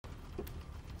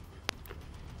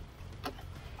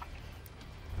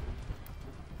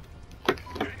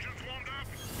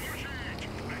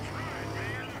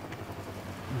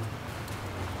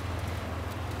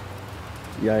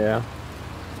Yeah, yeah.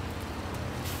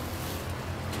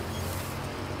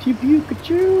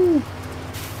 Pikachu!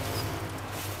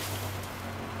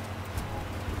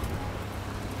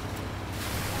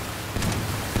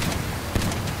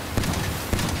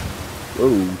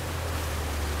 Whoa.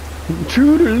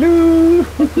 Toodaloo!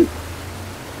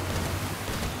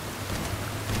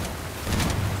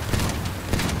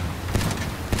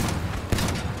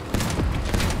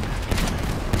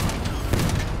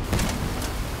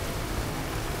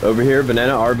 Over here,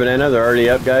 banana, our banana, they're already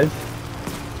up, guys.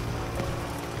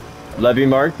 Levy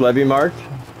marked, levy marked.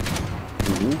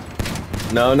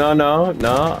 No, no, no,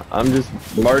 no. I'm just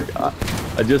marked.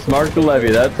 I just marked the levy,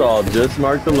 that's all. Just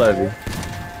marked the levy.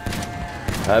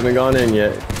 I haven't gone in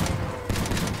yet.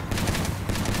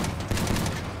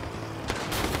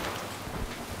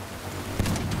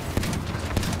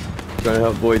 Trying to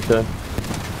help Vojta.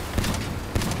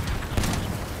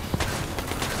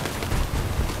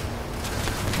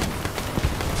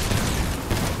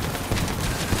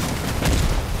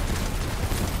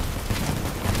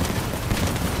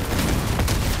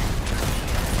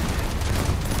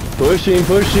 Pushing,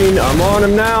 pushing. I'm on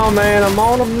him now, man. I'm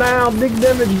on him now. Big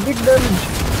damage, big damage.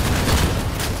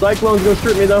 Cyclone's gonna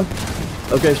strip me though.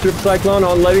 Okay, strip Cyclone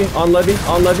on levy, on levy,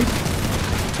 on levy.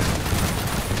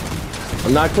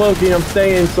 I'm not cloaking, I'm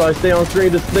staying, so I stay on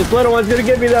screen. This little one's gonna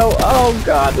get me though. Oh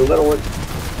god, the little one.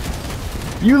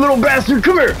 You little bastard,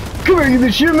 come here! Come here, you've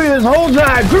been shooting me this whole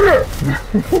time! Come here!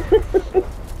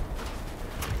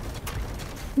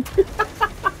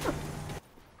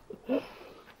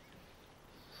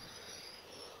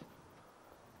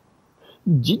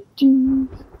 GG.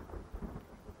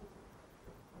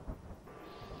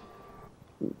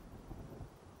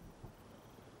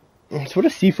 So what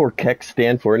does C4KEX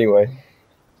stand for anyway?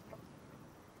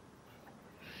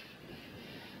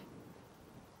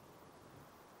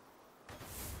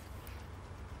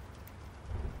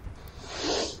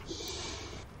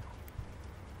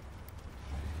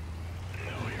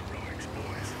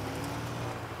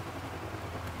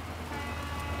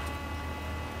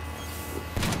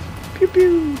 Pew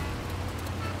pew.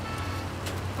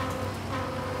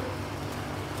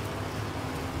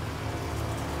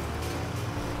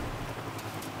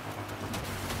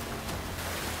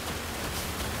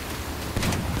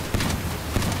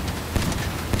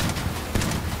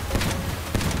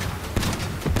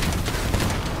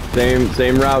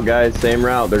 Same route, guys. Same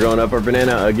route. They're going up our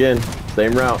banana again.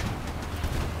 Same route.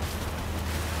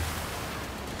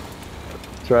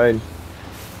 Tried.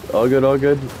 All good, all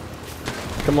good.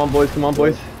 Come on, boys. Come on,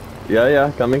 boys. Yeah,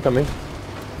 yeah. Coming, coming.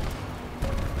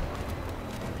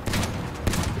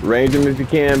 Range them if you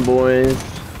can, boys.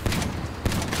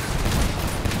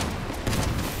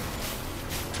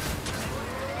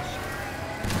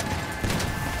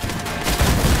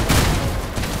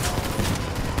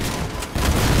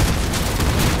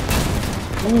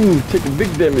 Ooh, taking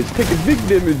big damage, taking big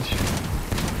damage.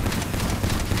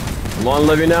 I'm on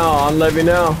levy now, on levy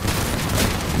now.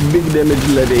 Big damage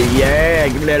levy, yeah,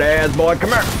 give me that ass, boy,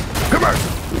 come here, come here.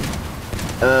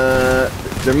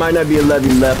 There might not be a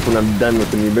levy left when I'm done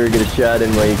with him. You better get a shot in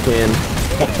while you can.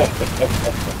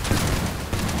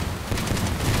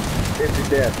 It's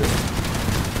death.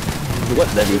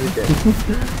 What levy?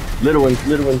 Little ones,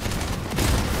 little ones.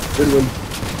 Little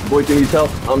ones. Boy, can you tell?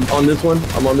 I'm on this one,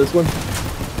 I'm on this one.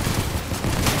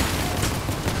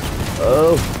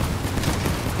 Oh.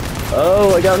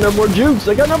 Oh, I got no more jukes.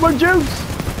 I got no more jukes.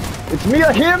 It's me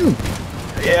or him.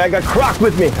 Yeah, I got Croc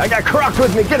with me. I got Croc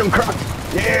with me. Get him, Croc.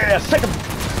 Yeah, sick him.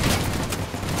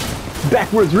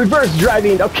 Backwards, reverse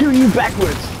driving. I'll kill you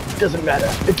backwards. It doesn't matter.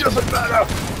 It doesn't matter.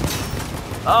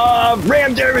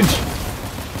 Ram damage.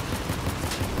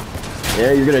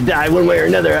 Yeah, you're gonna die one way or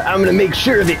another. I'm gonna make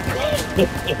sure of it.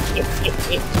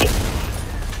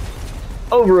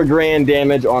 Over $1,000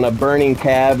 damage on a burning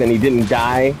cab and he didn't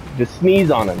die. Just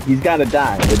sneeze on him. He's gotta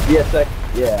die. The GSX,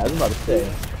 yeah, I was about to say.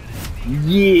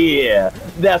 Yeah,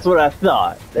 that's what I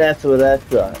thought. That's what I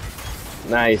thought.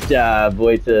 Nice job,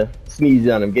 boy, to sneeze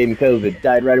on him. Gave him COVID.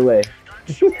 Died right away.